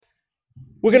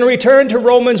We're going to return to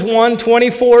Romans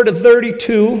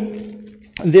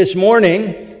 1:24-32 this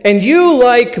morning. And you,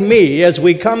 like me, as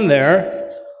we come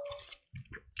there,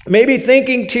 may be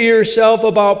thinking to yourself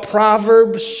about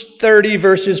Proverbs 30,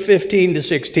 verses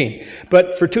 15-16,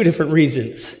 but for two different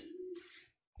reasons.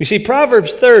 You see,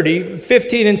 Proverbs 30,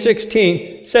 15 and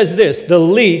 16 says this: the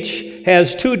leech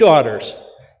has two daughters,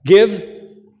 give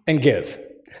and give.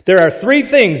 There are three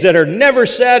things that are never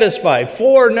satisfied.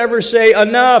 Four never say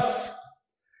enough: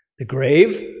 the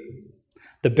grave,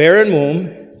 the barren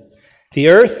womb, the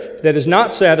earth that is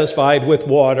not satisfied with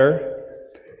water,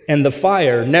 and the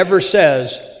fire never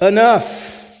says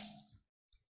enough.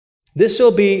 This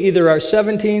will be either our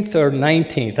 17th or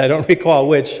 19th, I don't recall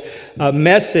which,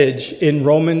 message in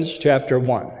Romans chapter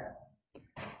 1.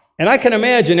 And I can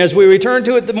imagine as we return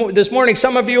to it this morning,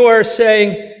 some of you are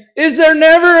saying, is there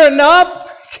never enough?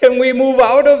 Can we move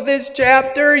out of this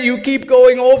chapter? You keep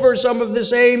going over some of the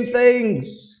same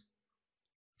things.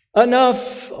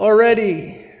 Enough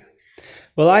already.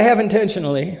 Well, I have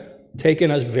intentionally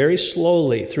taken us very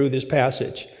slowly through this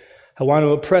passage. I want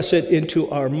to press it into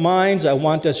our minds. I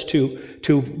want us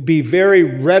to be very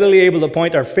readily able to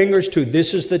point our fingers to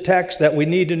this is the text that we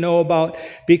need to know about,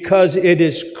 because it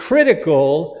is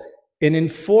critical in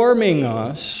informing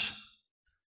us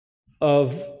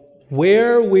of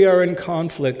where we are in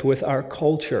conflict with our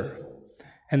culture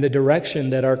and the direction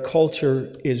that our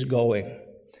culture is going.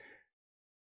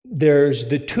 There's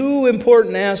the two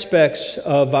important aspects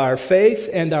of our faith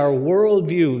and our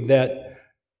worldview that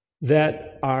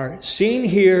are seen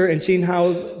here and seen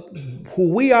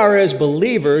who we are as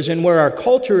believers and where our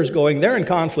culture is going. They're in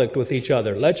conflict with each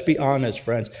other. Let's be honest,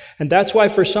 friends. And that's why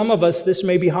for some of us this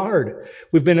may be hard.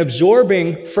 We've been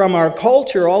absorbing from our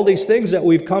culture all these things that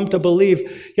we've come to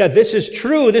believe, yeah, this is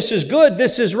true, this is good,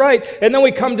 this is right. And then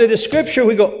we come to the scripture,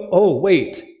 we go, oh,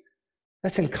 wait,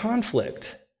 that's in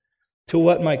conflict to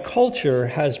what my culture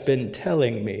has been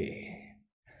telling me.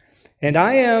 And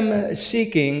I am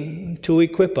seeking to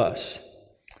equip us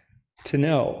to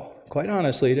know, quite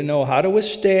honestly, to know how to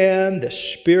withstand the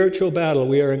spiritual battle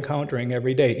we are encountering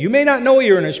every day. You may not know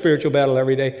you're in a spiritual battle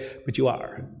every day, but you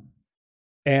are.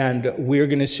 And we're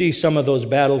going to see some of those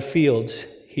battlefields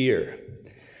here.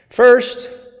 First,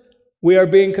 we are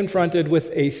being confronted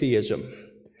with atheism.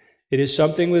 It is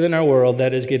something within our world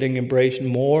that is getting embraced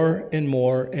more and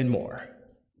more and more.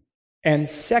 And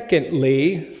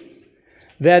secondly,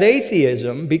 that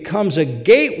atheism becomes a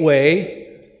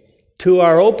gateway to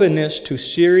our openness to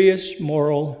serious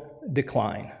moral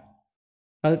decline.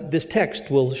 This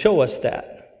text will show us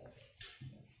that.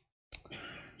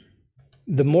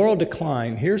 The moral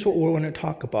decline, here's what we're going to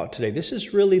talk about today. This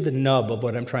is really the nub of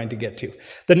what I'm trying to get to.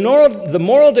 The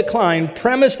moral decline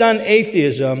premised on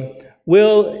atheism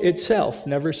will itself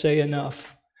never say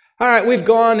enough. All right, we've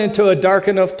gone into a dark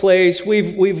enough place.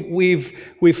 We've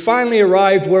finally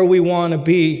arrived where we want to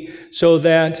be, so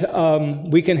that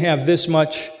we can have this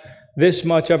much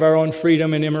of our own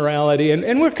freedom and immorality,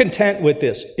 and we're content with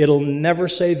this. It'll never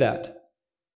say that.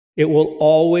 It will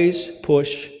always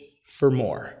push for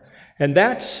more, and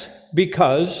that's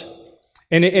because,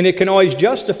 and it can always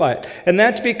justify it, and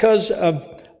that's because of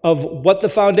what the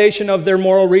foundation of their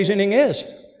moral reasoning is.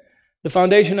 The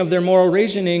foundation of their moral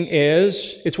reasoning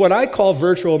it's what I call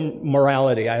virtual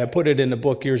morality. I put it in the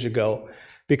book years ago.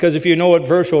 Because if you know what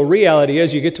virtual reality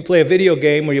is, you get to play a video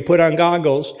game where you put on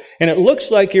goggles, and it looks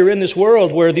like you're in this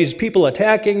world where these people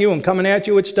attacking you and coming at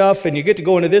you with stuff, and you get to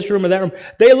go into this room or that room.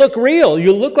 They look real.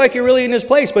 You look like you're really in this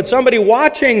place, but somebody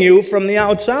watching you from the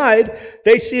outside,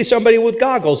 they see somebody with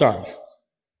goggles on.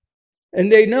 And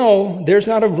they know there's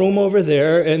not a room over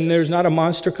there, and there's not a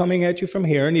monster coming at you from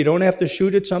here, and you don't have to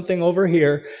shoot at something over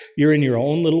here. You're in your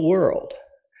own little world.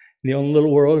 The own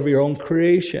little world of your own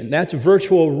creation. That's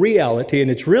virtual reality, and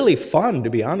it's really fun, to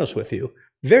be honest with you.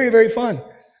 Very, very fun.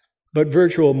 But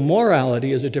virtual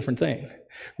morality is a different thing.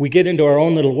 We get into our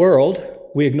own little world,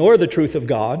 we ignore the truth of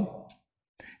God,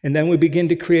 and then we begin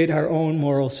to create our own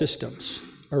moral systems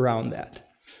around that.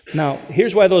 Now,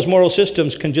 here's why those moral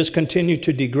systems can just continue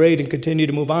to degrade and continue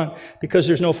to move on, because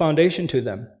there's no foundation to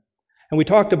them. And we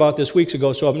talked about this weeks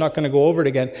ago, so I'm not going to go over it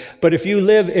again. But if you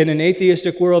live in an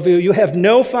atheistic worldview, you have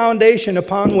no foundation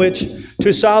upon which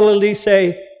to solidly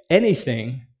say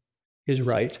anything is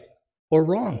right or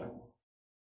wrong.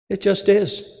 It just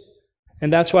is.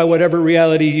 And that's why whatever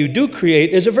reality you do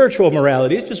create is a virtual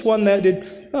morality. It's just one that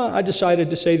I decided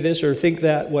to say this or think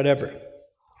that, whatever.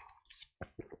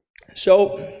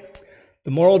 So,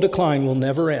 the moral decline will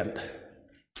never end.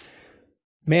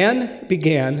 Man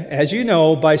began, as you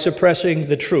know, by suppressing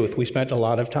the truth. We spent a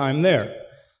lot of time there.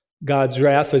 God's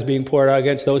wrath was being poured out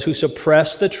against those who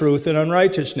suppressed the truth in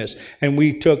unrighteousness. And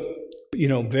we took,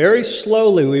 very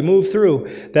slowly, we moved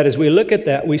through that. As we look at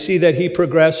that, we see that he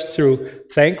progressed through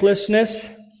thanklessness,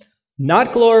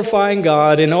 not glorifying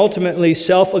God, and ultimately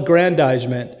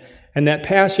self-aggrandizement. And that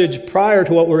passage prior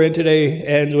to what we're in today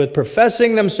ends with,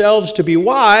 professing themselves to be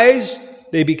wise,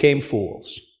 they became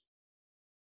fools.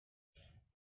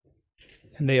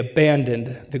 And they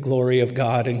abandoned the glory of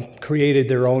God and created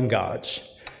their own gods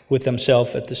with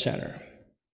themselves at the center.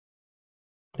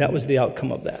 That was the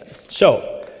outcome of that.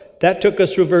 So, that took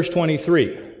us through verse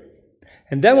 23.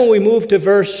 And then when we move to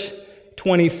verse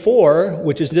 24,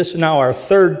 which is this now our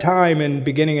third time in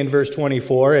beginning in verse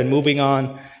 24 and moving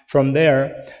on from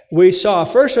there, we saw,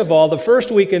 first of all, the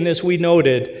first week in this we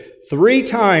noted 3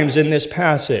 times in this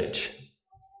passage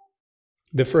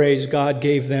the phrase, God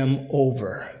gave them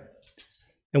over.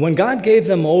 And when God gave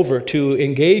them over to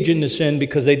engage in the sin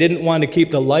because they didn't want to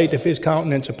keep the light of his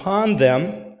countenance upon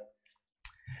them,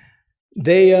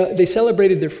 they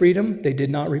celebrated their freedom. They did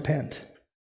not repent.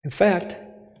 In fact,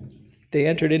 they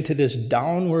entered into this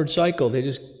downward cycle. They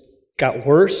just got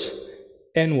worse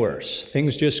and worse.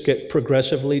 Things just get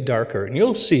progressively darker. And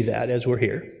you'll see that as we're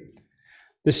here.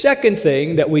 The second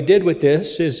thing that we did with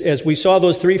this is, as we saw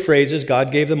those 3 phrases,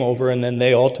 God gave them over, and then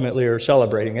they ultimately are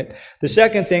celebrating it. The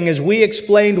second thing is we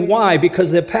explained why, because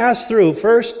they passed through,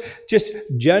 first, just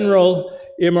general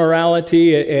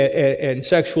immorality and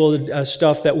sexual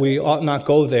stuff that we ought not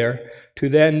go there, to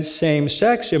then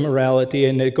same-sex immorality,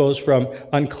 and it goes from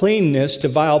uncleanness to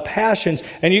vile passions.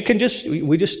 And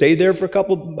we just stayed there for a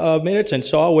couple minutes and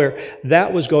saw where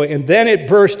that was going. And then it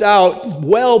burst out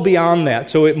well beyond that.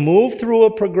 So it moved through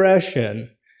a progression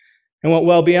and went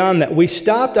well beyond that. We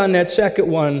stopped on that second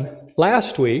one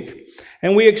last week,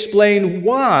 and we explained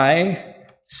why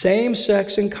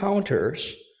same-sex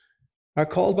encounters are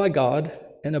called by God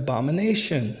an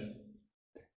abomination.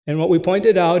 And what we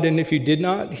pointed out, and if you did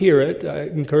not hear it, I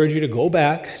encourage you to go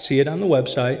back, see it on the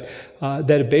website,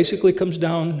 that it basically comes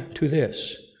down to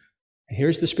this.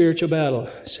 Here's the spiritual battle.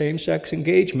 Same-sex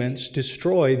engagements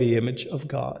destroy the image of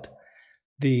God,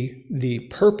 the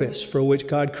purpose for which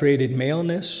God created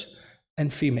maleness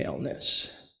and femaleness.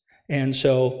 And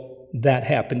so that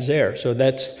happens there. So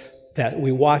that's that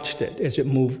we watched it as it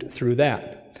moved through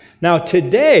that. Now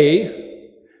today,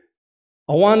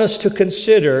 I want us to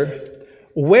consider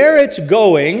where it's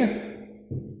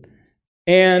going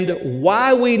and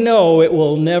why we know it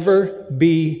will never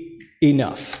be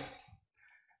enough.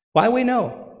 Why we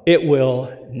know it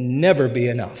will never be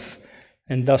enough.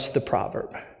 And thus the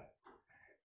proverb.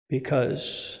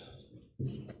 Because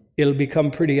it'll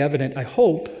become pretty evident, I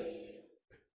hope,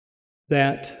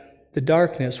 that the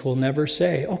darkness will never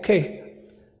say, okay,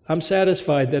 I'm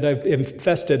satisfied that I've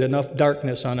infested enough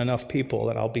darkness on enough people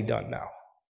and I'll be done now.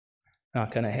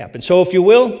 Not going to happen. So if you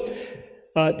will,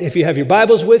 if you have your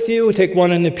Bibles with you, take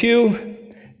one in the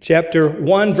pew. Chapter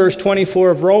 1, verse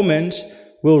 24 of Romans.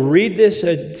 We'll read this,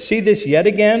 see this yet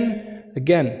again.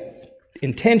 Again,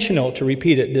 intentional to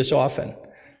repeat it this often.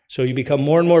 So you become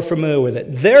more and more familiar with it.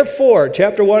 Therefore,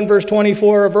 chapter 1, verse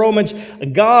 24 of Romans,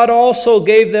 God also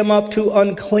gave them up to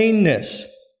uncleanness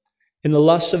in the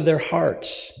lusts of their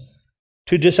hearts,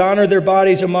 to dishonor their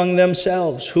bodies among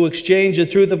themselves, who exchanged the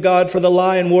truth of God for the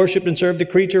lie and worshipped and served the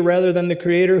creature rather than the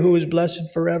Creator, who is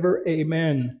blessed forever.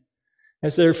 Amen.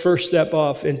 That's their first step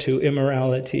off into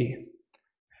immorality.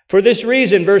 For this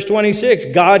reason, verse 26,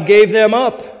 God gave them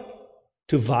up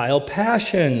to vile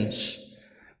passions.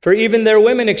 For even their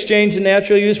women exchanged the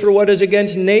natural use for what is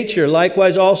against nature.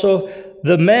 Likewise also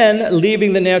the men,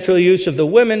 leaving the natural use of the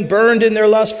women, burned in their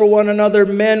lust for one another,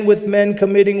 men with men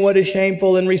committing what is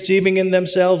shameful and receiving in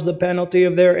themselves the penalty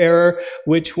of their error,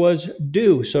 which was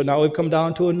due. So now we've come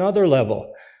down to another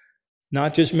level.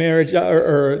 Not just marriage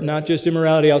or not just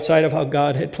immorality outside of how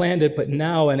God had planned it, but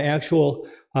now an actual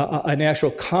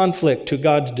conflict to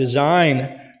God's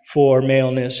design for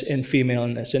maleness and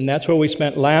femaleness. And that's where we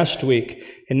spent last week.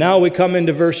 And now we come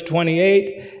into verse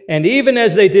 28. And even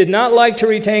as they did not like to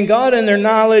retain God in their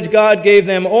knowledge, God gave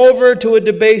them over to a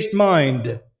debased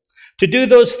mind, to do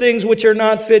those things which are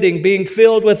not fitting, being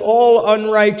filled with all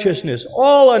unrighteousness.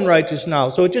 All unrighteous now.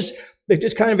 So it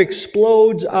just kind of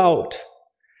explodes out.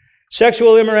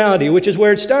 Sexual immorality, which is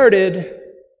where it started.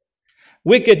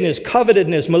 Wickedness,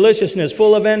 covetousness, maliciousness,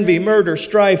 full of envy, murder,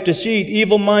 strife, deceit,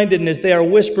 evil-mindedness. They are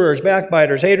whisperers,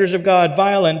 backbiters, haters of God,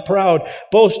 violent, proud,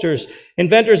 boasters,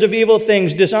 inventors of evil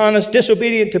things, dishonest,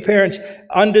 disobedient to parents,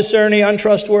 undiscerning,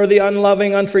 untrustworthy,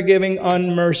 unloving, unforgiving,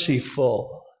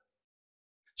 unmerciful.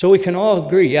 So we can all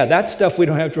agree, that stuff we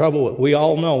don't have trouble with. We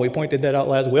all know. We pointed that out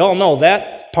last week. We all know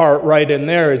that part right in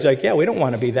there is like, we don't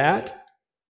want to be that.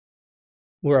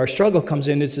 Where our struggle comes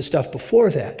in is the stuff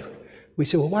before that. We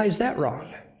say, well, why is that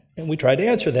wrong? And we tried to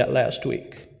answer that last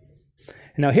week.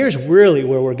 Now here's really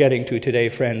where we're getting to today,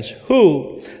 friends.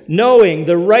 Who, knowing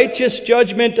the righteous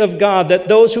judgment of God, that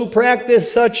those who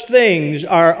practice such things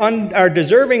are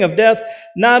deserving of death,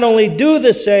 not only do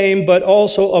the same, but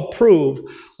also approve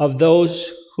of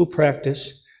those who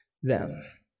practice them.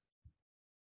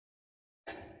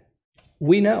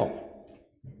 We know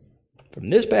from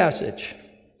this passage,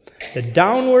 the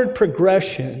downward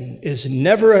progression is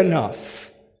never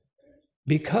enough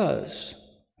because,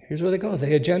 here's where they go,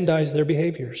 they agendize their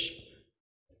behaviors.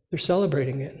 They're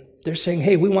celebrating it. They're saying,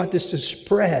 hey, we want this to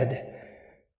spread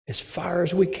as far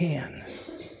as we can.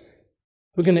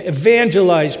 We're going to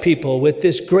evangelize people with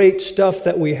this great stuff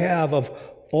that we have of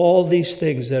all these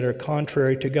things that are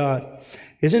contrary to God.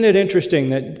 Isn't it interesting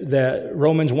that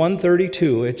Romans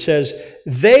 1:32, it says,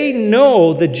 they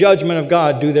know the judgment of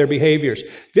God due their behaviors.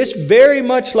 This very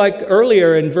much like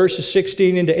earlier in verses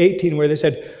 16 into 18 where they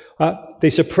said,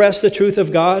 they suppress the truth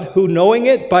of God, who knowing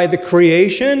it by the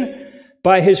creation,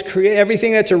 by His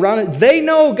everything that's around it, they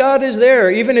know God is there,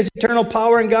 even His eternal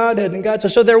power and Godhead and God.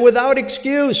 So they're without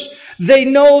excuse. They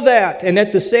know that. And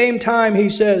at the same time, he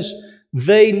says,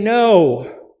 they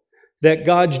know that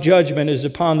God's judgment is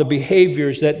upon the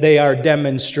behaviors that they are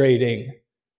demonstrating.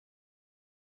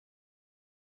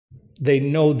 They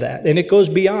know that. And it goes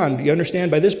beyond. You understand,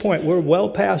 by this point, we're well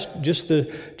past just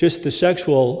the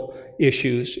sexual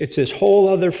issues. It's this whole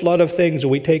other flood of things, and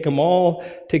we take them all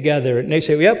together. And they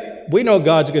say, yep, we know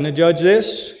God's going to judge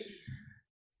this.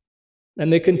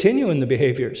 And they continue in the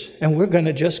behaviors. And we're going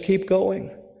to just keep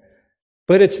going.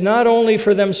 But it's not only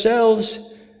for themselves.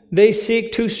 They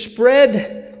seek to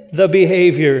spread the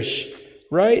behaviors,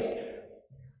 right?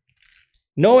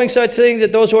 Knowing such things,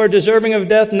 that those who are deserving of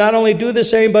death not only do the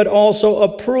same, but also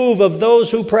approve of those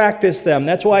who practice them.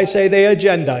 That's why I say they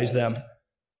agendize them.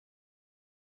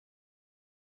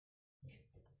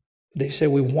 They say,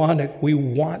 we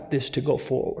want this to go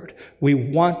forward. We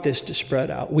want this to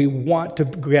spread out. We want to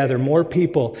gather more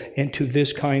people into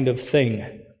this kind of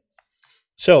thing.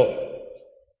 So,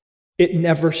 it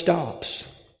never stops.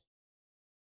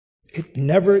 It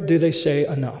never do they say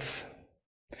enough.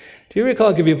 Do you recall,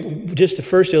 I'll give you just the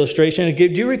first illustration. Do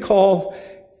you recall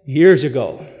years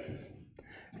ago,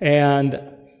 and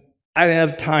I didn't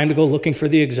have time to go looking for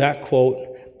the exact quote,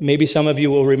 maybe some of you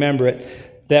will remember it,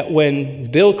 that when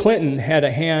Bill Clinton had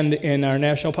a hand in our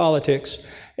national politics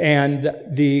and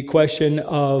the question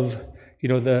of,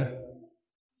 the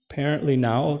apparently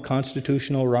now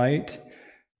constitutional right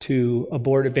to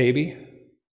abort a baby.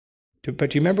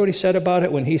 But do you remember what he said about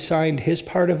it when he signed his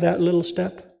part of that little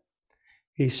step?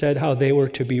 He said how they were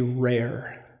to be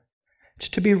rare. It's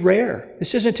to be rare.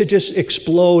 This isn't to just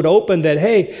explode open that,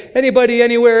 hey, anybody,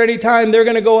 anywhere, anytime, they're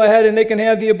going to go ahead and they can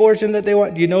have the abortion that they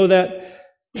want. Do you know that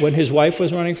when his wife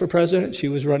was running for president, she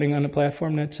was running on a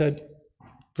platform that said,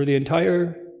 for the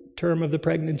entire term of the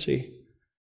pregnancy,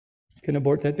 you can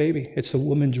abort that baby. It's the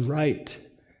woman's right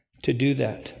to do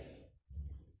that.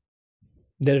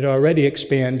 That it already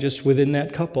expand just within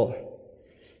that couple.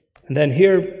 And then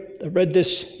here, I read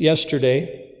this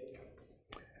yesterday.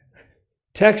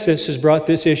 Texas has brought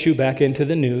this issue back into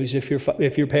the news, if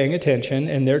you're paying attention,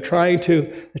 and they're trying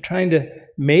to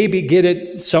maybe get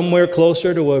it somewhere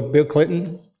closer to where Bill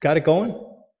Clinton got it going.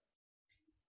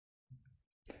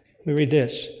 We read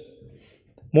this.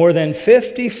 More than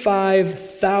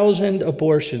 55,000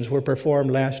 abortions were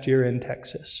performed last year in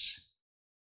Texas,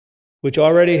 which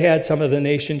already had some of the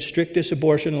nation's strictest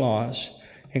abortion laws,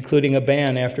 including a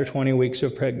ban after 20 weeks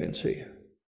of pregnancy.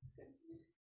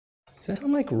 Does that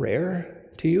sound like rare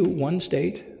to you? One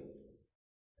state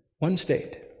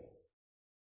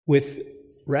with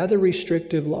rather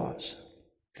restrictive laws.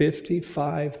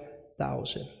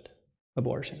 55,000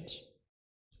 abortions.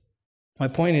 My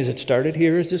point is, it started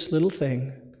here as this little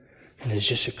thing, and it's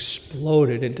just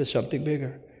exploded into something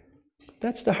bigger.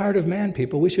 That's the heart of man,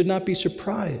 people. We should not be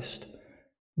surprised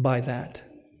by that.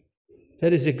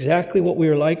 That is exactly what we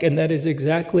are like, and that is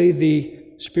exactly the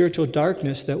spiritual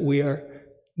darkness that we are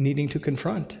needing to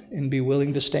confront and be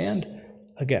willing to stand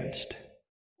against.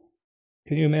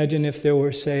 Can you imagine if there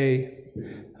were, say,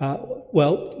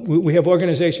 we have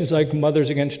organizations like Mothers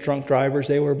Against Drunk Drivers.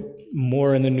 They were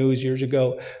more in the news years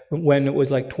ago when it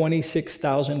was like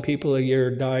 26,000 people a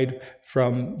year died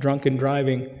from drunken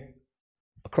driving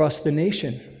across the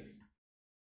nation.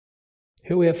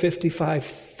 Here we have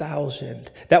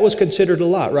 55,000. That was considered a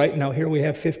lot, right? Now here we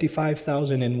have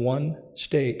 55,000 in one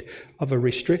state of a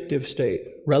restrictive state,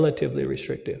 relatively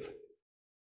restrictive.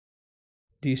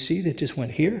 Do you see that it just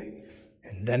went here?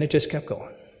 And then it just kept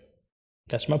going.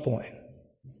 That's my point.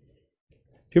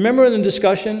 you remember when the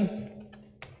discussion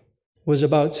was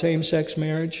about same-sex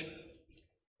marriage?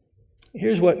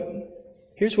 Here's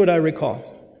what I recall.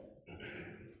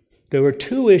 There were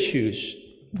two issues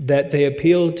that they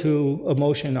appealed to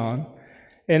emotion on.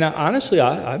 And honestly,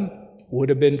 I would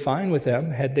have been fine with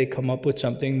them had they come up with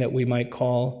something that we might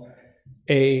call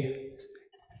a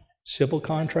civil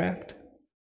contract.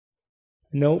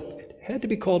 Nope, it had to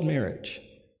be called marriage.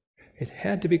 It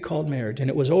had to be called marriage. And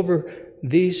it was over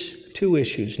these two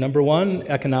issues. Number one,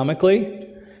 economically,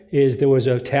 is there was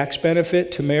a tax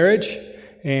benefit to marriage.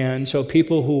 And so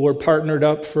people who were partnered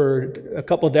up for a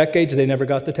couple of decades, they never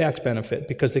got the tax benefit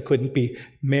because they couldn't be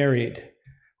married.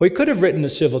 We could have written a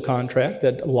civil contract,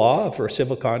 that law for a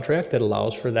civil contract that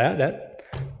allows for that.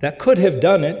 That could have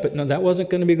done it, but no, that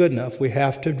wasn't going to be good enough. We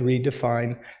have to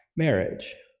redefine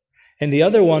marriage. And the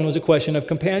other one was a question of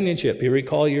companionship. You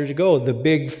recall years ago, the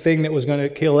big thing that was going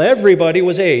to kill everybody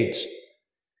was AIDS.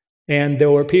 And there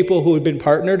were people who had been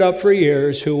partnered up for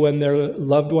years who, when their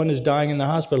loved one is dying in the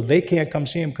hospital, they can't come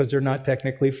see them because they're not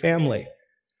technically family.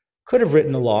 Could have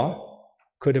written a law.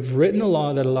 Could have written a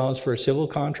law that allows for a civil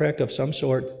contract of some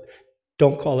sort.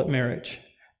 Don't call it marriage.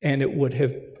 And it would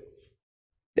have,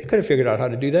 they could have figured out how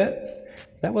to do that.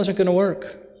 That wasn't going to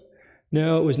work.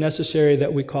 No, it was necessary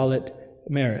that we call it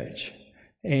marriage.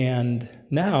 And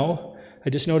now,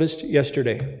 I just noticed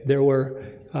yesterday, there were,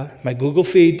 my Google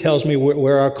feed tells me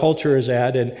where our culture is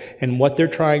at and what they're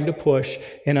trying to push.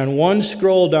 And on one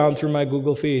scroll down through my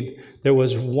Google feed, there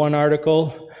was one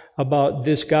article about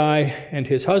this guy and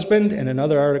his husband, and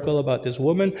another article about this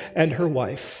woman and her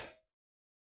wife.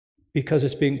 Because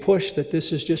it's being pushed that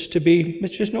this is just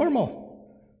it's just normal.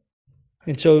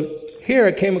 And so here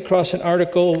I came across an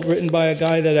article written by a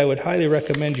guy that I would highly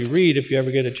recommend you read if you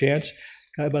ever get a chance.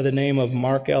 A guy by the name of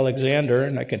Mark Alexander,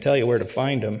 and I can tell you where to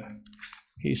find him.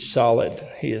 He's solid.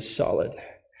 He is solid.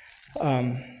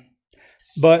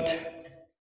 But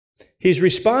he's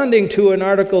responding to an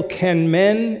article, Can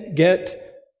Men Get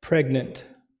Pregnant?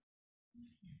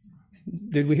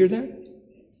 Did we hear that?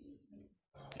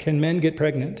 Can men get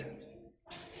pregnant?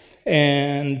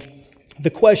 And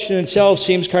the question itself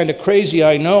seems kind of crazy,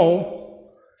 I know,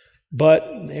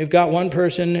 but they've got one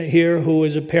person here who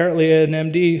is apparently an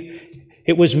MD.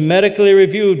 It was medically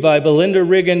reviewed by Belinda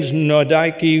Riggins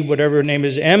Nodike, whatever her name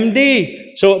is,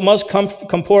 MD. So it must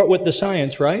comport with the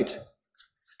science, right?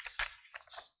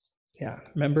 Yeah,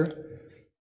 remember?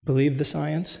 Believe the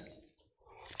science?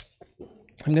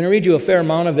 I'm going to read you a fair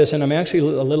amount of this, and I'm actually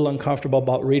a little uncomfortable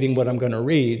about reading what I'm going to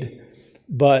read.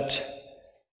 But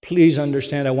please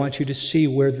understand, I want you to see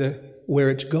where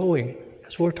it's going.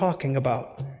 That's what we're talking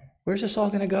about. Where's this all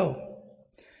going to go?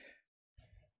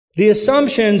 The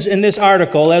assumptions in this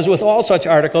article, as with all such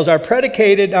articles, are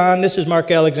predicated on, this is Mark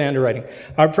Alexander writing,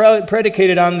 are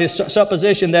predicated on this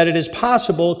supposition that it is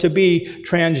possible to be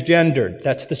transgendered.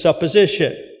 That's the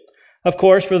supposition. Of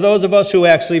course, for those of us who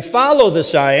actually follow the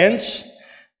science,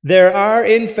 there are,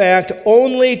 in fact,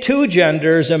 only two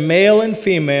genders, a male and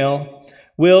female,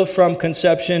 will from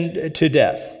conception to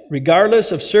death.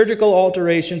 Regardless of surgical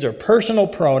alterations or personal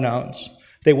pronouns,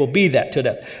 they will be that to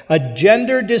death. A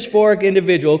gender dysphoric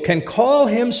individual can call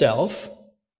himself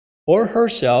or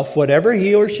herself whatever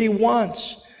he or she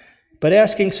wants, but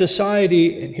asking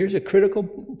society, and here's a critical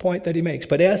point that he makes,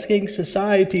 but asking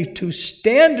society to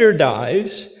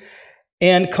standardize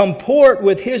and comport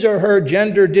with his or her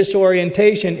gender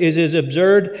disorientation is as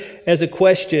absurd as a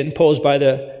question posed by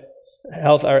the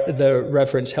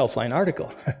reference Healthline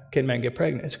article. Can men get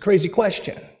pregnant? It's a crazy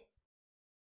question.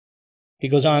 He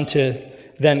goes on to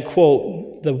then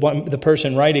quote the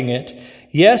person writing it.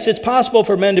 Yes, it's possible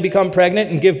for men to become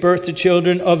pregnant and give birth to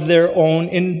children of their own.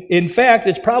 In fact,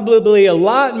 it's probably a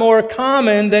lot more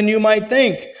common than you might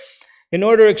think. In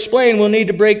order to explain, we'll need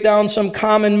to break down some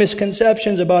common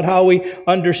misconceptions about how we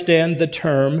understand the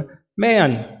term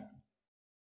man.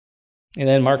 And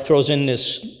then Mark throws in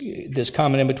this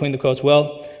comment in between the quotes.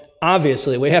 Well,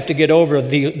 obviously, we have to get over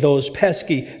those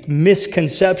pesky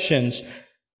misconceptions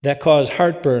that cause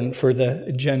heartburn for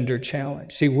the gender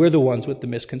challenge. See, we're the ones with the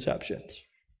misconceptions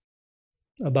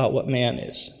about what man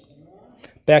is.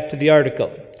 Back to the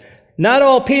article. Not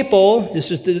all people,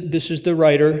 this is the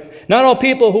writer, not all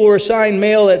people who are assigned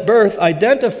male at birth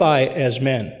identify as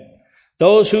men.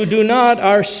 Those who do not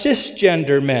are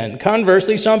cisgender men.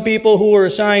 Conversely, some people who are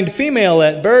assigned female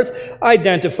at birth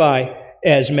identify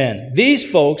as men. These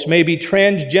folks may be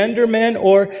transgender men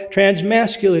or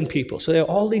transmasculine people. So there are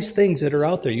all these things that are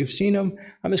out there. You've seen them.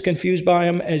 I'm as confused by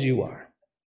them as you are.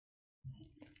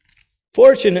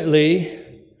 Fortunately,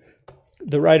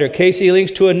 the writer Casey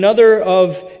links to another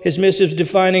of his missives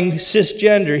defining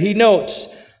cisgender. He notes,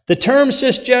 The term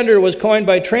cisgender was coined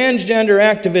by transgender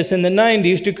activists in the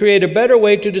 90s to create a better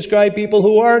way to describe people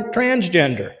who aren't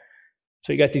transgender.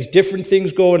 So you got these different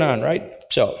things going on, right?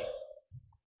 So,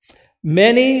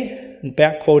 many,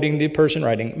 back quoting the person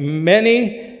writing,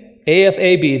 many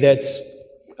AFAB, that's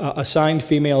assigned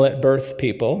female at birth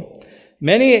people,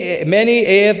 many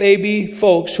AFAB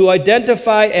folks who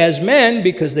identify as men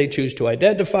because they choose to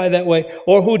identify that way,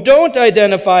 or who don't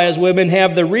identify as women,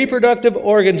 have the reproductive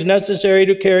organs necessary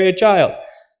to carry a child.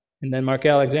 And then Mark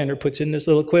Alexander puts in this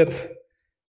little quip,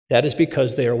 that is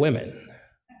because they are women.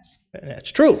 And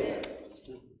that's true.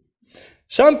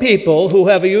 Some people who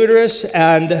have a uterus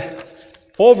and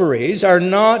ovaries are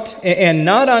not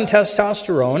on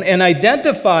testosterone and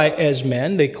identify as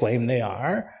men, they claim they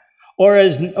are, or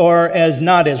as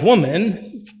not as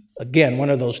women, again, one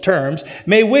of those terms,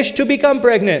 may wish to become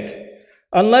pregnant.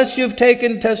 Unless you've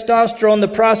taken testosterone, the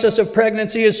process of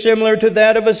pregnancy is similar to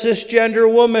that of a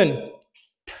cisgender woman.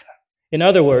 In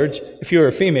other words, if you're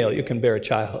a female, you can bear a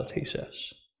child, he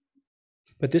says.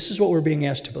 But this is what we're being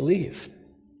asked to believe.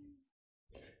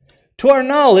 To our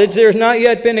knowledge, there has not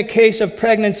yet been a case of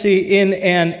pregnancy in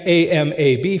an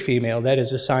AMAB female, that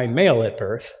is, assigned male at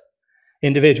birth,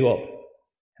 individual.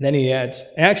 And then he adds,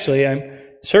 actually, I'm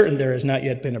certain there has not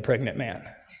yet been a pregnant man.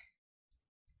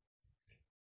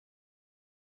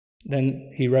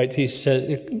 Then he says,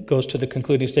 it goes to the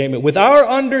concluding statement, with our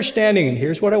understanding, and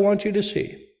here's what I want you to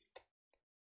see,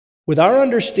 with our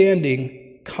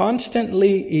understanding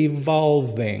constantly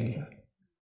evolving.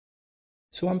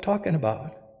 So I'm talking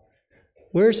about.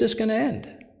 Where is this going to end?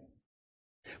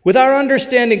 With our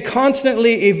understanding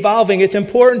constantly evolving, it's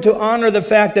important to honor the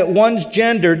fact that one's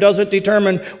gender doesn't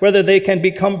determine whether they can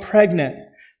become pregnant.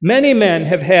 Many men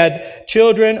have had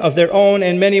children of their own,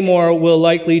 and many more will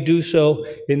likely do so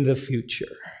in the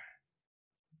future.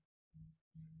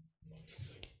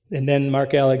 And then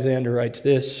Mark Alexander writes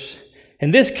this.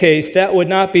 In this case, that would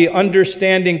not be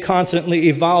understanding constantly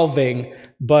evolving,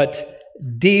 but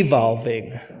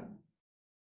devolving.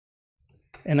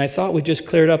 And I thought we just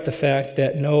cleared up the fact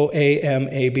that no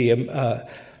AMAB,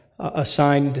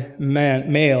 assigned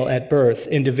male at birth,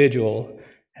 individual,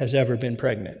 has ever been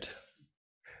pregnant.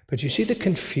 But you see the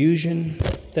confusion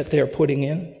that they're putting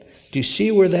in? Do you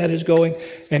see where that is going?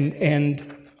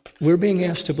 And we're being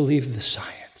asked to believe the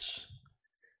science.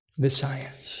 The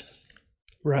science.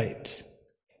 Right.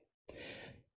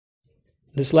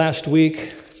 This last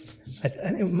week,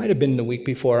 it might have been the week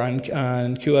before, on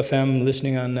QFM,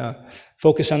 listening on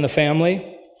Focus on the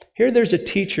Family. Here there's a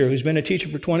teacher who's been a teacher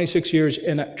for 26 years,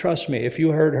 and trust me, if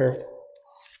you heard her,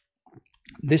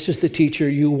 this is the teacher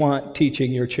you want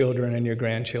teaching your children and your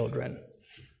grandchildren.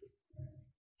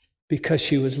 Because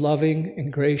she was loving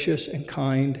and gracious and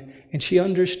kind, and she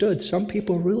understood some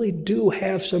people really do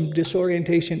have some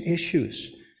disorientation issues.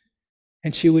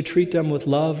 And she would treat them with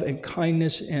love and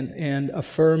kindness and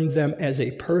affirm them as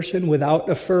a person without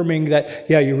affirming that,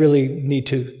 yeah, you really need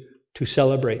to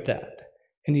celebrate that.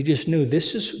 And you just knew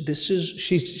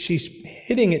she's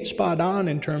hitting it spot on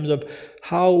in terms of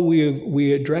how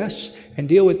we address and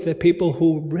deal with the people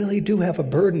who really do have a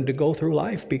burden to go through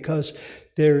life, because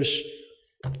there's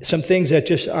some things that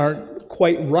just aren't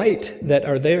quite right that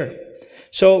are there.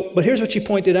 So, but here's what she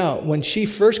pointed out. When she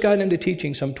first got into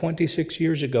teaching some 26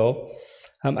 years ago,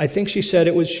 I think she said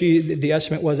the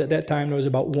estimate was at that time there was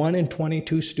about 1 in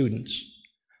 22 students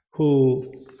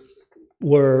who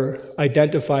were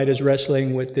identified as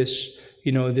wrestling with this,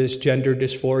 this gender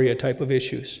dysphoria type of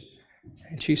issues.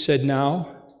 And she said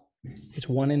now it's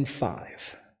 1 in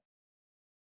 5.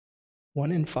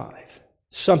 1 in 5.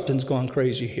 Something's gone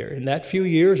crazy here. In that few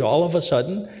years, all of a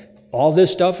sudden, all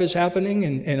this stuff is happening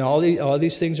and all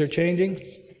these things are changing.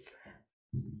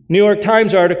 New York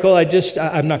Times article,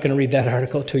 I'm not going to read that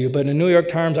article to you, but in a New York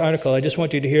Times article, I just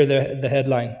want you to hear the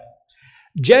headline.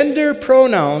 Gender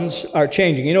pronouns are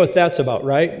changing. You know what that's about,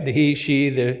 right? The he, she,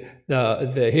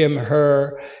 the him,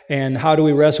 her, and how do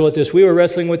we wrestle with this? We were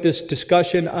wrestling with this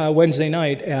discussion Wednesday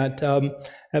night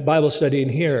at Bible study in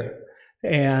here,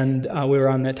 and we were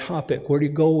on that topic. Where do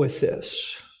you go with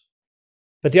this?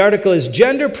 But the article is,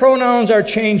 gender pronouns are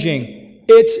changing.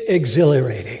 It's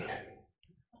exhilarating.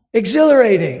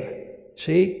 Exhilarating.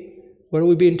 See? What are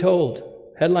we being told?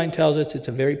 Headline tells us it's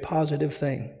a very positive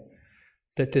thing.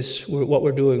 That what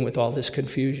we're doing with all this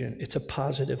confusion, it's a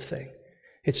positive thing.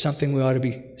 It's something we ought to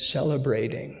be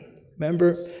celebrating.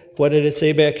 Remember, what did it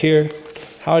say back here?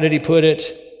 How did he put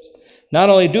it? Not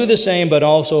only do the same, but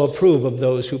also approve of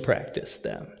those who practice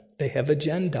them. They have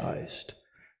agendized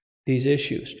these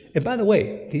issues. And by the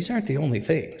way, these aren't the only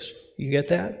things. You get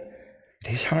that?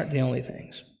 These aren't the only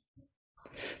things.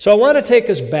 So I want to take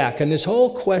us back on this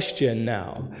whole question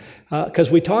now,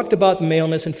 because we talked about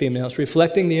maleness and femaleness,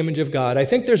 reflecting the image of God. I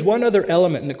think there's one other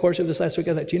element in the course of this last week.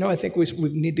 I thought, I think we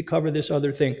need to cover this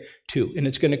other thing too, and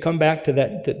it's going to come back to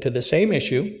that to the same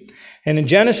issue. And in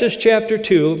Genesis chapter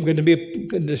 2,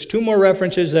 there's two more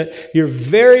references that you're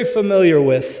very familiar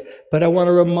with, but I want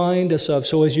to remind us of.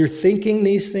 So as you're thinking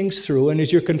these things through, and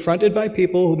as you're confronted by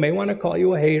people who may want to call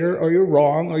you a hater, or you're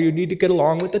wrong, or you need to get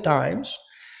along with the times,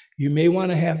 you may want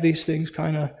to have these things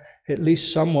kind of at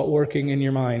least somewhat working in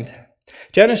your mind.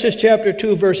 Genesis chapter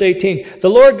 2, verse 18. The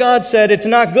Lord God said, "It's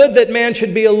not good that man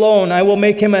should be alone. I will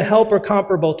make him a helper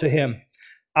comparable to him."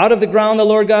 Out of the ground the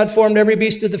Lord God formed every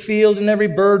beast of the field and every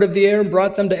bird of the air and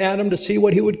brought them to Adam to see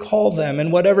what he would call them.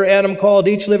 And whatever Adam called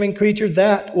each living creature,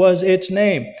 that was its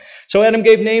name. So Adam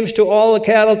gave names to all the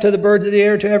cattle, to the birds of the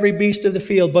air, to every beast of the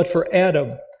field. But for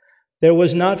Adam there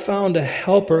was not found a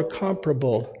helper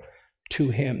comparable to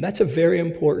him. That's a very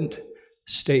important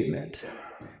statement,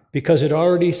 because it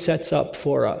already sets up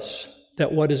for us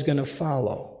that what is going to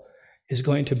follow is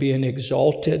going to be an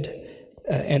exalting,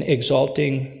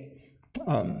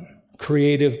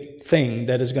 creative thing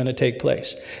that is going to take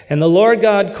place. And the Lord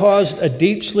God caused a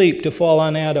deep sleep to fall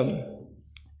on Adam,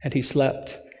 and he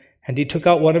slept. And he took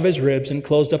out one of his ribs and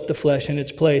closed up the flesh in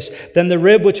its place. Then the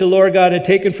rib which the Lord God had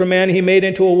taken from man, he made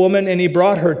into a woman, and he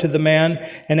brought her to the man.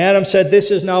 And Adam said, "This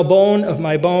is now bone of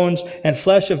my bones and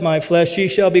flesh of my flesh. She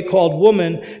shall be called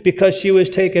woman, because she was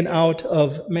taken out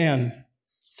of man.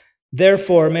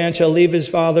 Therefore a man shall leave his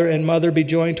father and mother, be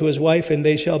joined to his wife, and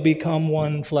they shall become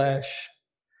one flesh."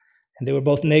 And they were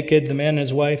both naked, the man and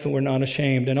his wife, and were not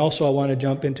ashamed. And also I want to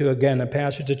jump into, again, a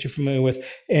passage that you're familiar with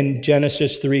in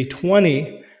Genesis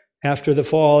 3:20. After the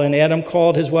fall, and Adam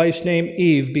called his wife's name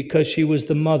Eve, because she was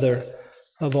the mother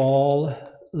of all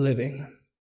living.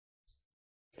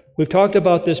 We've talked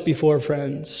about this before,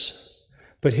 friends,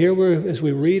 but here as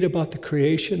we read about the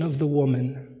creation of the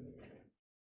woman,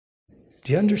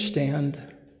 do you understand?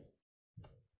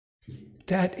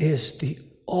 That is the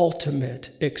ultimate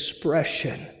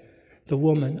expression, the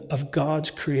woman, of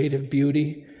God's creative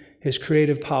beauty, his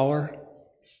creative power.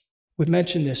 We've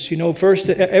mentioned this. First,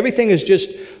 everything is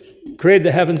just created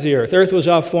the heavens, the earth. Earth was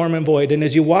without form and void. And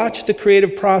as you watch the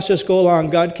creative process go along,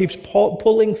 God keeps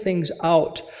pulling things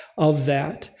out of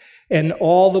that, and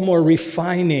all the more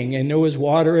refining. And there was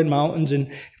water and mountains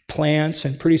and plants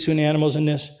and pretty soon animals in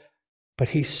this. But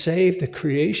he saved the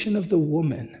creation of the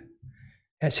woman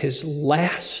as his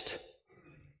last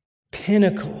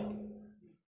pinnacle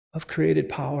of created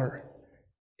power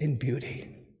in beauty,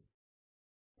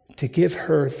 to give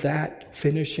her that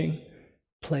finishing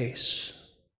place.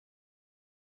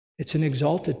 It's an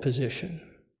exalted position.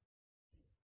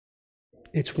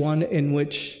 It's one in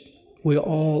which we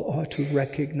all ought to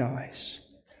recognize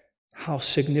how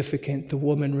significant the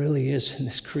woman really is in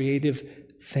this creative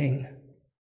thing.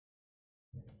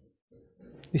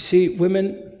 You see,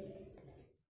 women,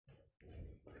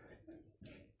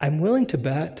 I'm willing to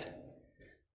bet,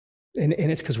 and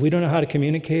it's because we don't know how to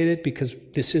communicate it, because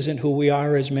this isn't who we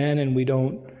are as men, and we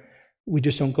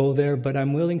just don't go there, but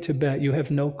I'm willing to bet you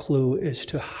have no clue as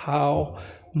to how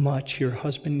much your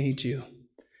husband needs you.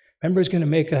 Remember, he's going to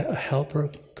make a helper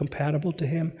compatible to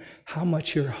him. How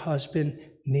much your husband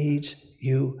needs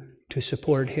you to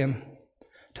support him,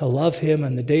 to love him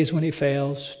on the days when he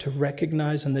fails, to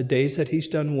recognize on the days that he's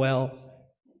done well.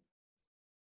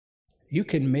 You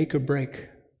can make or break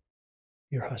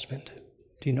your husband.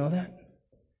 Do you know that?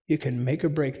 You can make or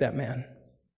break that man.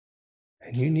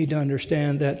 And you need to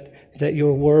understand that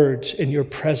your words and your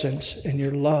presence and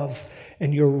your love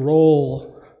and your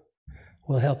role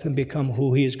will help him become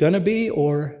who he is going to be,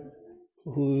 or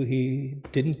who he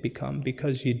didn't become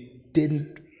because you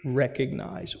didn't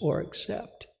recognize or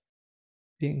accept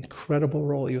the incredible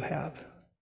role you have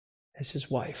as his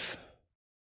wife.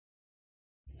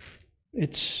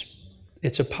 It's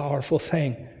a powerful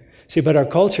thing. See, but our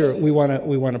culture, we want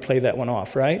to play that one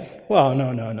off, right? Well,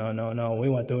 no. We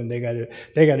want them. They got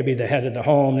to be the head of the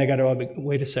home. They got to all be.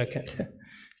 Wait a second.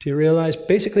 Do you realize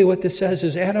basically what this says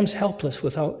is Adam's helpless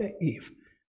without Eve,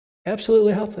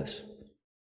 absolutely helpless.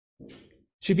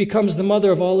 She becomes the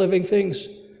mother of all living things.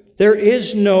 There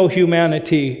is no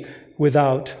humanity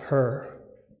without her,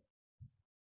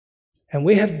 and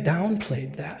we have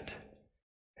downplayed that.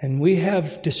 And we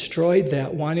have destroyed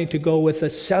that, wanting to go with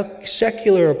a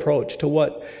secular approach to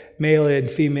what male and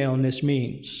femaleness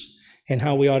means, and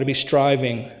how we ought to be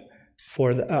striving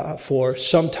for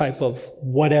some type of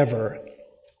whatever.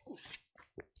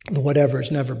 The whatever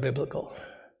is never biblical.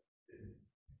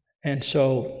 And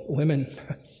so, women,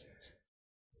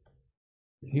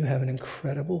 you have an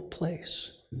incredible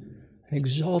place, an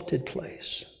exalted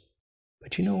place.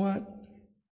 But you know what?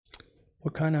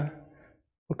 We're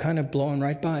kind of blowing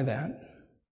right by that.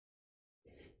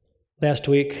 Last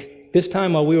week, this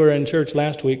time while we were in church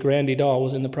last week, Randy Dahl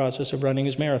was in the process of running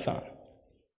his marathon.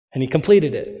 And he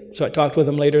completed it. So I talked with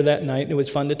him later that night, and it was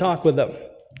fun to talk with him.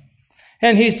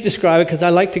 And he's describing, because I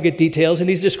like to get details, and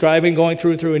he's describing going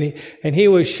through, and he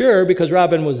was sure, because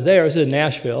Robin was there, this is in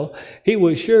Nashville, he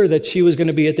was sure that she was going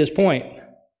to be at this point.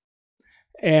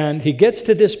 And he gets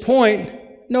to this point,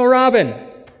 no Robin.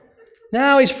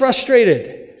 Now he's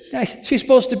frustrated. She's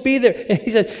supposed to be there. And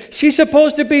he said, she's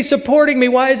supposed to be supporting me.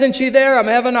 Why isn't she there? I'm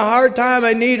having a hard time.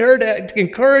 I need her to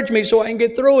encourage me so I can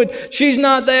get through it. She's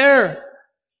not there.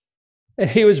 And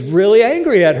he was really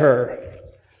angry at her.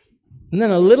 And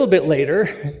then a little bit later,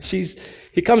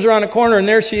 he comes around a corner, and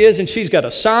there she is, and she's got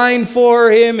a sign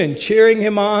for him and cheering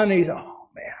him on. And he's, oh,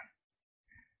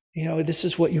 man, this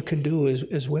is what you can do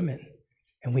as women,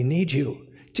 and we need you.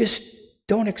 Just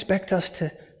don't expect us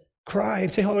to cry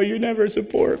and say, oh, you never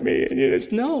support me.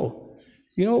 And no.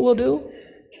 You know what we'll do?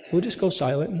 We'll just go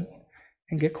silent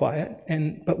and get quiet.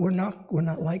 But we're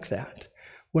not like that.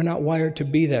 We're not wired to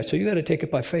be that. So you got to take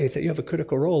it by faith that you have a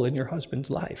critical role in your husband's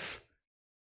life,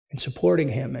 and supporting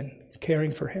him and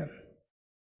caring for him.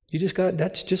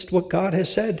 That's just what God has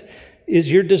said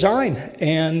is your design.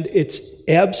 And it's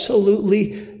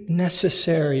absolutely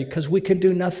necessary, because we can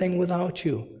do nothing without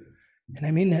you. And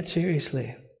I mean that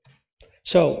seriously.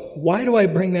 So why do I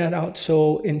bring that out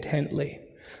so intently?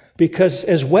 Because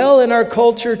as well in our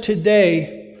culture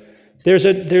today, there's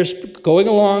going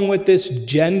along with this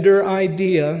gender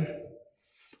idea,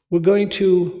 we're going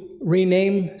to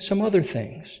rename some other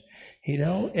things.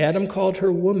 Adam called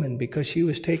her woman because she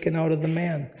was taken out of the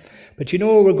man. But you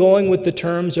know where we're going with the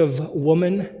terms of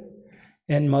woman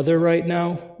and mother right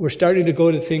now? We're starting to go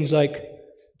to things like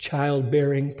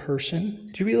childbearing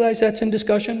person. Do you realize that's in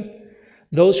discussion?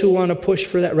 Those who want to push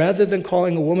for that, rather than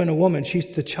calling a woman,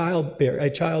 she's a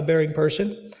childbearing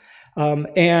person.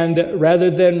 And rather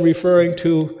than referring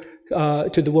to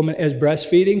the woman as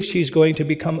breastfeeding, she's going to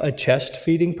become a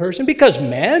chest-feeding person, because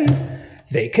men,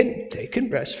 they can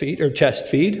breastfeed or chest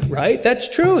feed, right? That's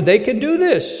true. They can do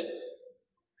this.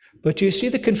 But do you see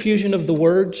the confusion of the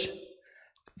words?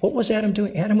 What was Adam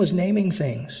doing? Adam was naming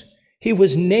things. He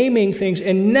was naming things,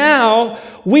 and now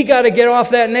we got to get off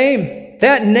that name.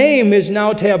 That name is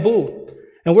now taboo,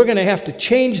 and we're going to have to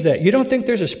change that. You don't think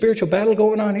there's a spiritual battle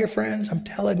going on here, friends? I'm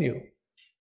telling you.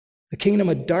 The kingdom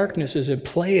of darkness is in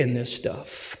play in this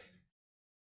stuff.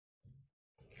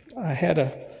 I had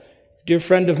a dear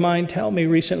friend of mine tell me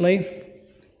recently,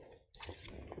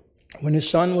 when his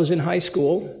son was in high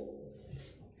school,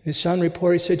 his son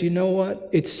reported, he said, you know what?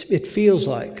 It feels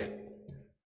like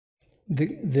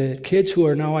the kids who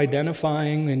are now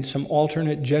identifying in some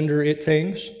alternate gender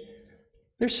things,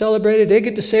 they're celebrated. They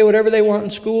get to say whatever they want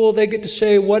in school. They get to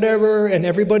say whatever, and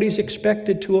everybody's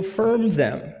expected to affirm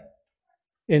them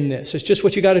in this. It's just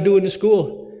what you got to do in the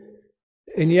school.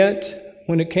 And yet,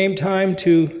 when it came time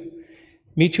to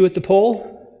meet you at the pole,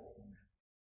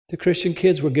 the Christian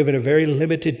kids were given a very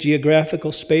limited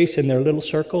geographical space in their little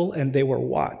circle, and they were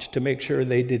watched to make sure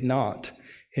they did not,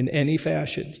 in any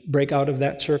fashion, break out of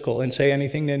that circle and say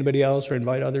anything to anybody else or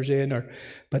invite others in,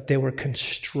 but they were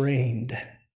constrained.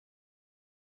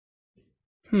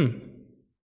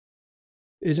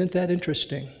 Isn't that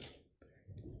interesting?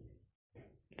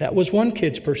 That was one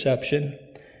kid's perception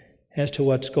as to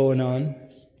what's going on.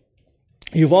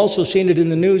 You've also seen it in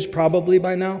the news probably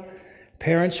by now.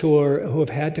 Parents who have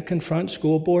had to confront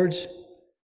school boards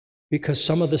because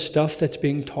some of the stuff that's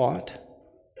being taught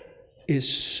is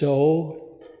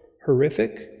so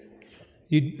horrific.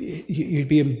 You'd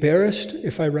be embarrassed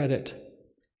if I read it.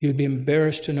 You'd be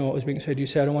embarrassed to know what was being said. You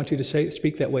say, I don't want you to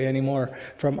speak that way anymore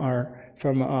from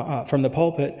the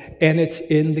pulpit. And it's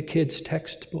in the kids'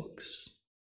 textbooks,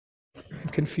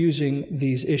 confusing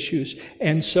these issues.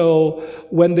 And so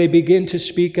when they begin to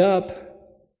speak up,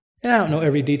 and I don't know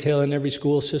every detail in every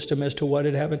school system as to what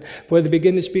had happened, but when they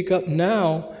begin to speak up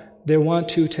now, they want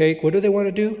to take, what do they want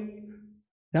to do?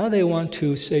 Now they want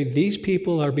to say these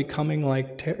people are becoming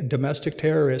like domestic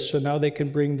terrorists, so now they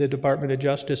can bring the Department of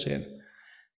Justice in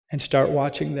and start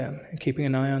watching them and keeping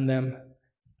an eye on them.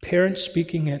 Parents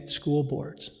speaking at school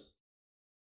boards.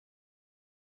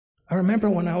 I remember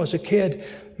when I was a kid,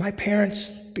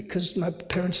 because my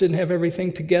parents didn't have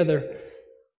everything together,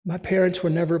 my parents were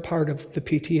never part of the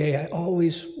PTA. I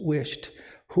always wished,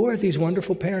 who are these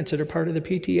wonderful parents that are part of the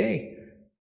PTA?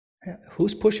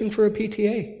 Who's pushing for a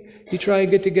PTA? You try and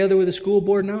get together with a school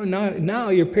board now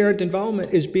your parent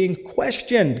involvement is being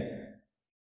questioned.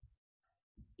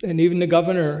 And even the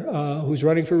governor who's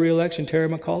running for re-election, Terry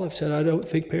McAuliffe, said, I don't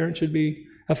think parents should be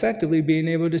effectively being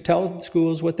able to tell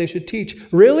schools what they should teach.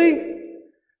 Really?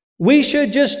 We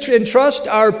should just entrust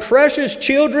our precious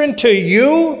children to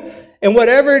you, and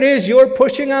whatever it is you're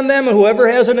pushing on them, and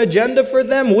whoever has an agenda for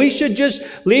them, we should just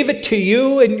leave it to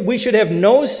you, and we should have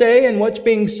no say in what's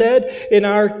being said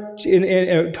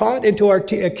taught into our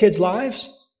kids' lives?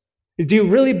 Do you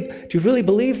really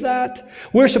believe that?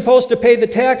 We're supposed to pay the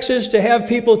taxes to have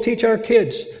people teach our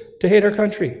kids to hate our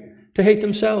country, to hate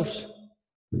themselves,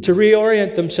 to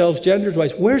reorient themselves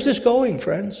gender-wise. Where's this going,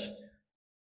 friends?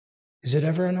 Is it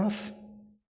ever enough?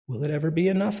 Will it ever be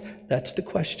enough? That's the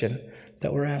question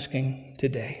that we're asking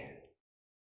today.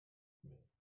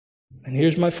 And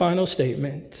here's my final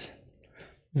statement.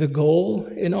 The goal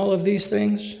in all of these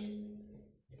things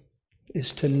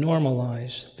is to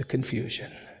normalize the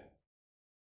confusion.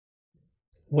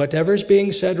 Whatever's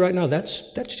being said right now, that's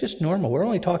just normal. We're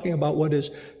only talking about what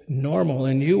is normal.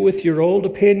 And you with your old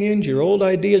opinions, your old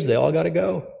ideas, they all got to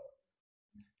go.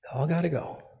 They all got to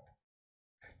go.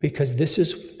 Because this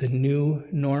is the new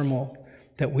normal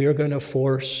that we are going to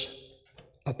force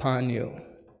upon you.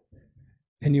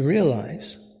 And you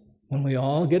realize, when we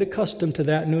all get accustomed to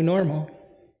that new normal,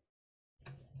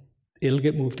 it'll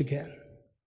get moved again.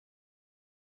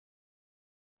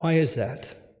 Why is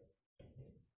that?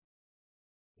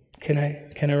 Can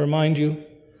I remind you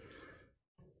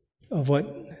of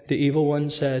what the evil one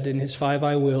said in his 5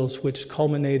 I wills, which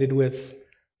culminated with,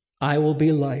 I will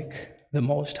be like the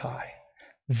Most High.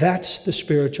 That's the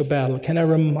spiritual battle. Can I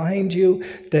remind you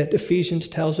that Ephesians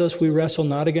tells us we wrestle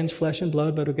not against flesh and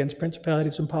blood, but against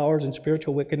principalities and powers and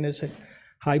spiritual wickedness in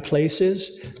high places?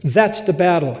 That's the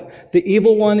battle. The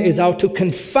evil one is out to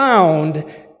confound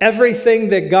everything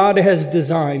that God has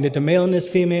designed into maleness,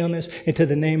 femaleness, into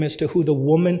the name as to who the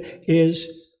woman is,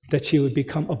 that she would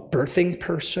become a birthing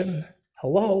person.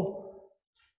 Hello?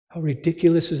 How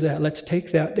ridiculous is that? Let's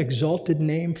take that exalted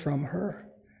name from her,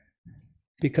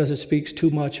 because it speaks too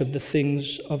much of the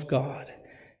things of God.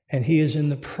 And he is in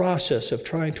the process of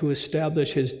trying to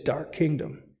establish his dark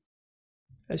kingdom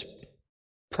as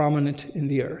prominent in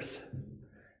the earth.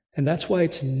 And that's why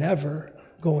it's never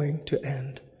going to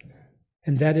end.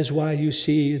 And that is why you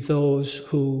see those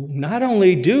who not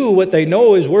only do what they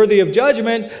know is worthy of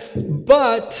judgment,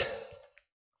 but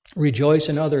rejoice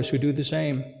in others who do the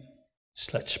same.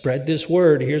 So let's spread this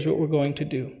word. Here's what we're going to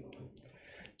do.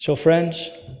 So friends,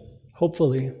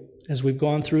 hopefully, as we've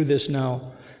gone through this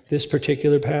now, this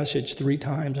particular passage 3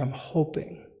 times, I'm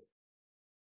hoping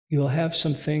you'll have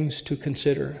some things to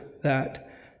consider that,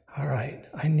 all right,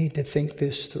 I need to think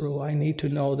this through. I need to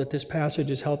know that this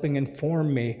passage is helping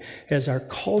inform me. As our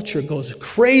culture goes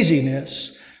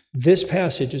craziness, this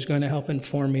passage is going to help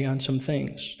inform me on some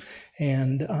things.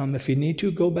 And if you need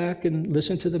to, go back and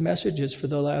listen to the messages for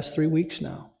the last 3 weeks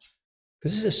now.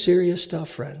 This is serious stuff,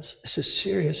 friends. This is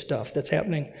serious stuff that's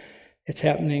happening. It's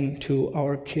happening to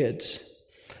our kids.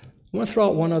 I want to throw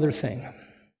out one other thing.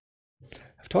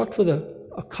 I've talked with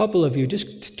a couple of you,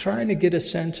 just trying to get a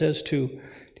sense as to,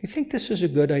 do you think this is a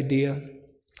good idea?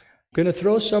 I'm going to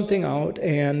throw something out,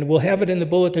 and we'll have it in the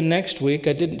bulletin next week.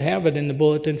 I didn't have it in the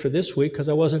bulletin for this week because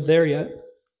I wasn't there yet.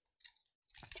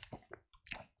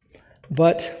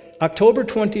 But October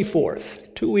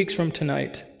 24th, 2 weeks from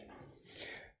tonight,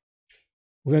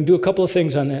 we're going to do a couple of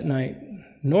things on that night.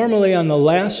 Normally, on the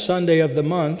last Sunday of the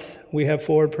month, we have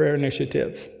Forward Prayer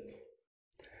Initiative.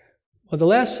 Well, the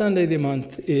last Sunday of the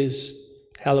month is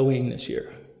Halloween this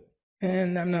year.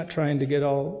 And I'm not trying to get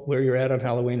all where you're at on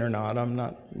Halloween or not. I'm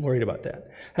not worried about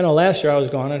that. I know last year I was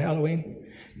gone on Halloween,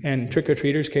 and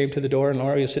trick-or-treaters came to the door, and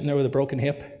Laura was sitting there with a broken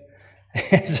hip.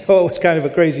 And so it was kind of a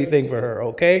crazy thing for her,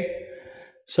 okay?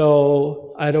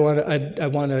 So I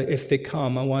want to, if they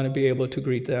come, I want to be able to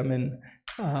greet them and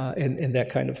that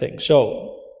kind of thing.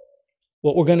 So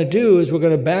what we're going to do is we're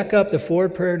going to back up the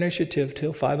Forward Prayer Initiative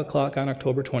till 5 o'clock on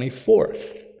October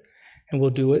 24th, and we'll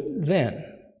do it then.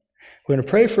 We're going to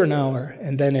pray for an hour,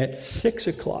 and then at 6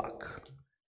 o'clock,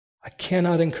 I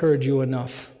cannot encourage you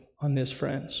enough on this,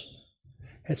 friends.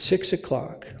 At 6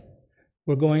 o'clock,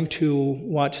 we're going to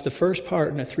watch the first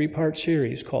part in a 3-part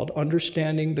series called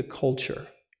Understanding the Culture.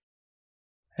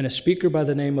 And a speaker by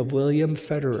the name of William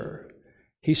Federer,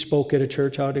 he spoke at a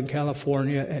church out in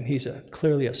California, and he's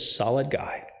clearly a solid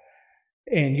guy.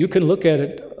 And you can look at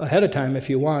it ahead of time if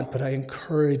you want, but I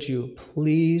encourage you,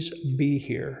 please be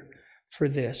here for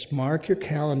this. Mark your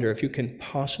calendar if you can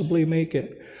possibly make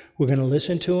it. We're going to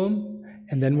listen to him,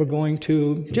 and then we're going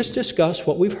to just discuss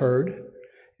what we've heard.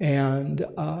 And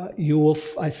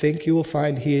I think you will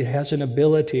find he has an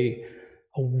ability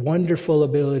a wonderful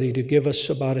ability to give us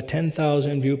about a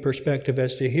 10,000 view perspective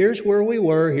as to here's where we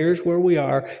were, here's where we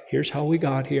are, here's how we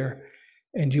got here.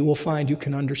 And you will find you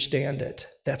can understand it.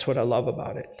 That's what I love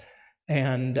about it.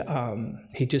 And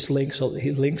he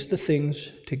links the things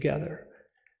together.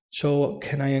 So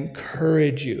can I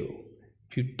encourage you,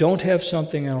 if you don't have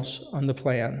something else on the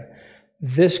plan,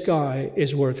 this guy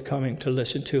is worth coming to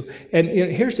listen to. And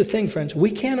here's the thing, friends. We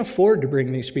can't afford to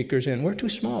bring these speakers in. We're too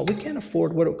small. We can't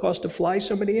afford what it costs to fly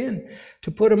somebody in,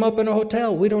 to put them up in a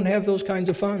hotel. We don't have those kinds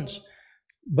of funds.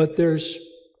 But there's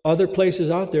other places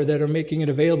out there that are making it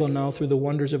available now through the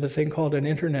wonders of a thing called an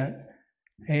internet.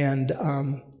 And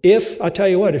I'll tell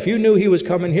you what, if you knew he was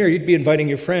coming here, you'd be inviting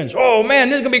your friends. Oh man,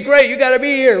 this is going to be great. You got to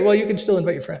be here. Well, you can still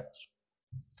invite your friends.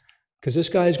 Because this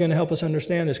guy is going to help us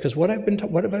understand this. Because what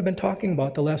have I been talking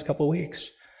about the last couple of weeks?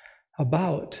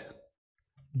 About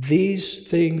these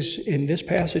things in this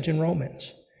passage in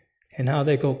Romans and how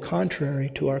they go contrary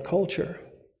to our culture.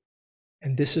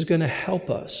 And this is going to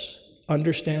help us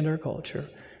understand our culture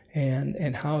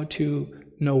and how to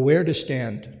know where to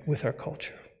stand with our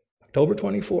culture. October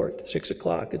 24th, 6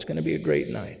 o'clock. It's going to be a great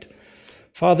night.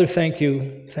 Father, thank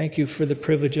you. Thank you for the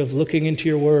privilege of looking into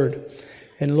your word.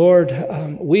 And Lord,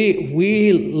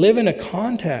 we live in a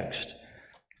context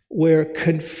where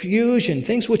confusion,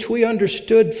 things which we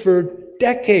understood for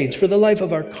decades, for the life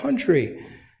of our country,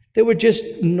 they were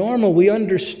just normal. We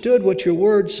understood what your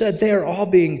word said. They are all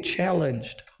being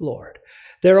challenged, Lord.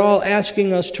 They're all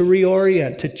asking us to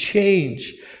reorient, to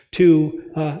change,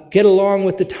 to get along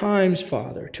with the times,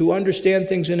 Father, to understand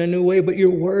things in a new way. But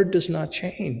your word does not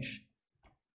change.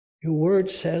 Your word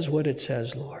says what it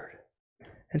says, Lord.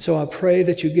 And so I pray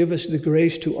that you give us the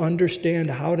grace to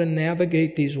understand how to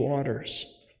navigate these waters.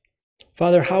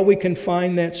 Father, how we can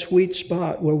find that sweet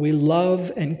spot where we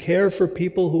love and care for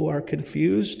people who are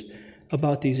confused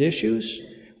about these issues.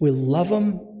 We love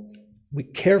them. We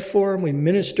care for them. We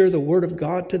minister the word of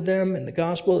God to them and the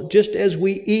gospel just as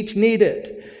we each need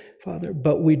it, Father.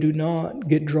 But we do not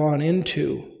get drawn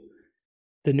into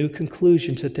the new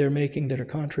conclusions that they're making that are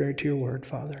contrary to your word,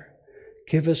 Father.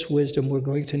 Give us wisdom. We're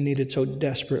going to need it so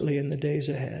desperately in the days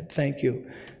ahead. Thank you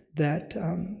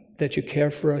that you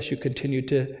care for us. You continue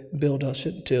to build us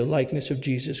into the likeness of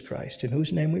Jesus Christ, in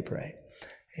whose name we pray.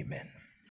 Amen.